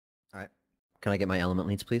Can I get my element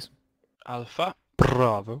leads, please? Alpha.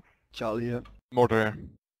 Bravo. Charlie here. Mortar.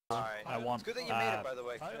 Alright. I want, It's good that you made it, by the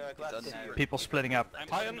way. Glad to see you. people splitting up.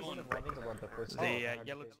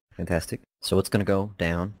 Yellow. Fantastic. So what's gonna go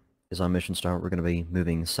down is on mission start we're gonna be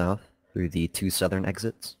moving south through the 2 southern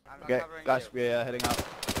exits. Okay, guys, we are heading out.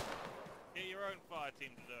 Get your own fire team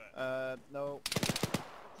to do it. No. Yeah,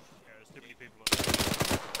 there's too many people.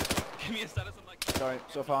 Give me a status on like. Sorry,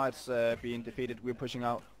 so far it's being defeated. We're pushing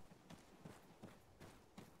out.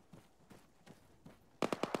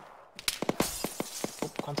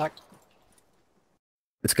 Contact.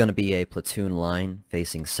 It's gonna be a platoon line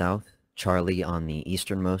facing south, Charlie on the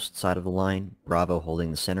easternmost side of the line, Bravo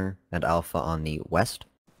holding the center, and Alpha on the west.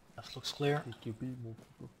 Left looks clear.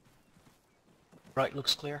 Right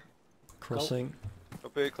looks clear. Crossing.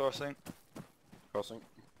 Copy, crossing. Crossing.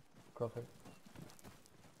 Copy.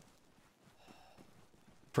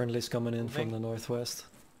 Friendly's coming in from the northwest.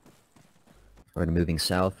 We're gonna be moving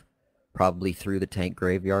south, probably through the tank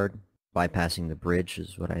graveyard, bypassing the bridge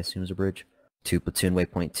is what I assume is a bridge, to platoon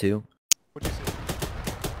waypoint 2. What'd you say?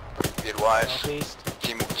 Be advised. Southeast.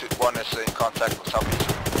 Team 1 is in contact with southeast.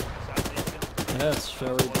 That's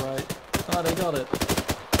very bright. Ah, they got it.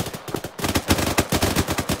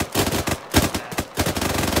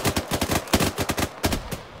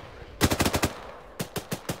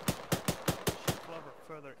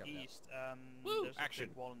 Further east, there's a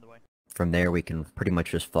big wall in the way. From there we can pretty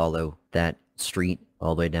much just follow that street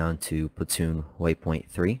all the way down to platoon waypoint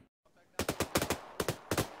 3.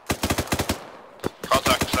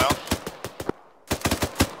 Contact south.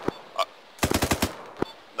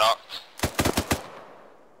 Knocked.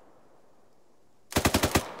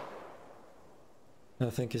 I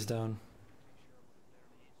think he's down.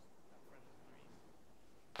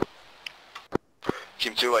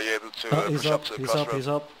 Team 2, are you able to Oh, he's push up, up to the he's up, crossroad? he's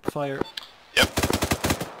up. Fire. Yep.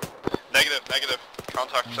 Negative, negative.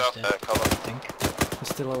 Contact south, cover. He's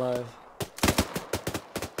still alive.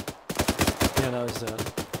 Yeah, now he's dead.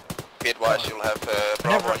 Be advised, you'll have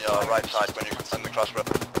Bravo on your right side when you confront the crossroad.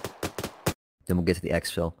 Then we'll get to the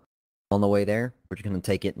exfil. On the way there, we're just going to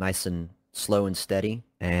take it nice and slow and steady,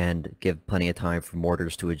 and give plenty of time for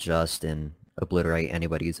mortars to adjust and obliterate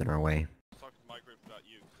anybody who's in our way.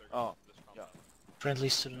 Oh, yeah.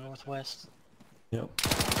 Friendlies to the northwest. Yep.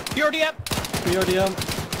 BRDM! BRDM!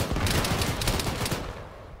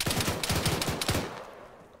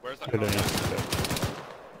 Where's that Good going?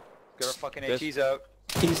 Get our fucking Yes. ATs out.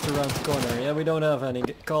 East around the corner. Yeah, we don't have any.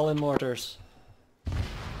 Call in mortars.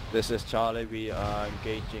 This is Charlie. We are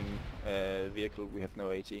engaging vehicle. We have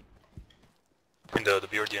no AT. And the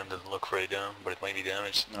BRDM doesn't look very down, but it might be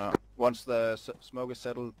damaged. Once the smoke is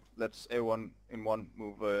settled, let's everyone in one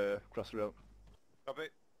move across the road. Copy.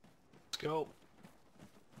 Let's go.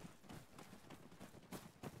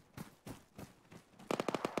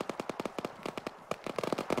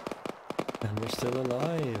 And we're still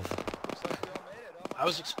alive. I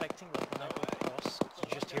was expecting like when I go across to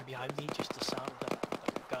just hear behind me just the sound of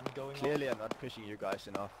that gun going Clearly, I'm not pushing you guys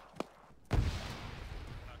enough.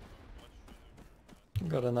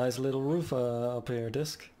 Got a nice little roof up here,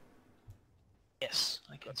 disc. off. Yes,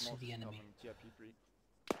 I can see the enemy.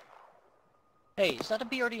 Hey, is that a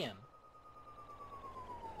BRDM?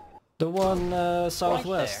 The one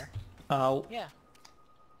southwest. Right there. Ow. Yeah.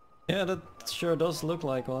 Yeah, that sure does look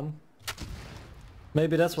like one.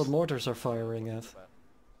 Maybe that's what mortars are firing at.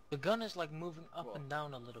 The gun is like moving up and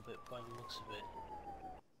down a little bit by the looks of it.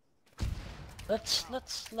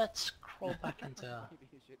 Let's crawl back into...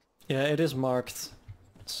 Yeah, it is marked.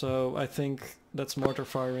 So I think that's mortar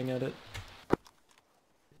firing at it.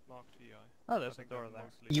 Oh, there's a door there.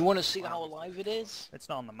 You want to see how alive it is? It's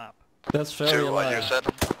not on the map. That's very 2, on your alive. set.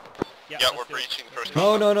 Yeah, Yeah, let's we're do it. breaching the first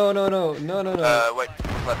No, contact. no. Wait,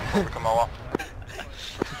 let Mortar come up.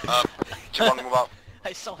 Do you want to move out?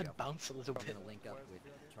 I saw it bounce a little bit. Link up with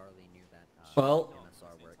Charlie near that Well,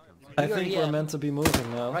 where it comes I think we're BRDM. meant to be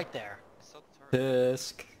moving now. Right there.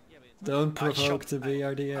 Disc. Don't provoke the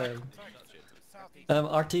BRDM.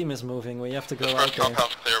 Our team is moving, we have to go This out first there.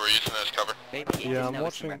 compound's clear, we're using it as cover. Maybe Yeah, I'm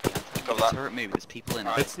watching. Cover that. turret maybe there's people in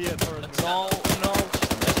it. It's the turret. No, no.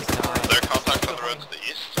 There are contacts on the road to the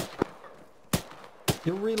east.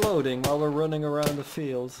 You're reloading while we're running around the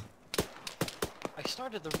field. I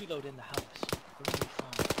started the reload in the house. Really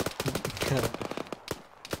fun.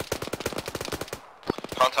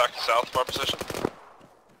 Contact south of our position.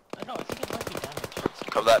 I know, I think it might be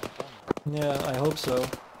damaged. Cover that. Yeah, I hope so.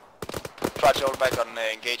 Try to hold back on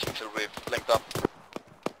engaging till we've linked up.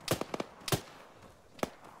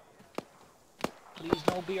 Please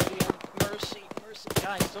no BRDM. Mercy, mercy.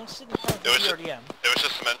 Guys, don't sit in front of the It was BRDM. It was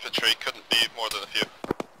just some infantry, couldn't be more than a few.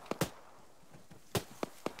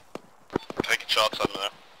 Shots over there.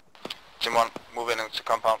 Team 1, move in into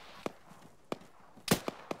compound.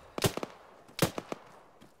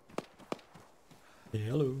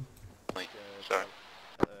 Hello. Sorry.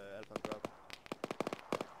 Alpha drop.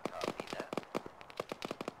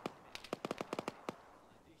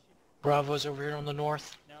 Bravo's over here on the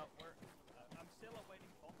north. No, I'm still awaiting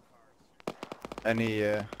bomb cars. Any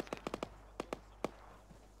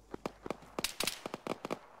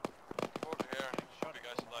Mortar here. Hope you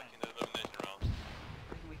guys are liking the elimination rounds.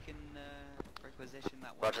 We can requisition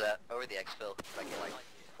that one. Roger that. Over the exfil. Back in like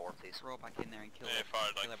 4, please. Roll back in there and kill They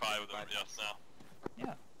fired like 5 of them just now.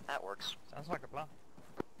 Yeah, That works. Sounds like a plan.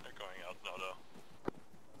 They're going out now though.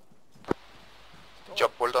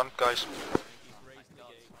 Job well done, guys.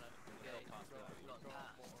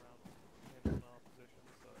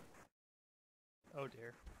 Oh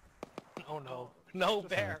dear. Oh no. No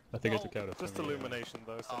bear! I think I took out a Just illumination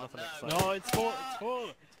though, so nothing no. exciting. No, it's full, it's full,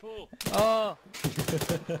 it's full. Oh!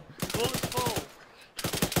 Full is full.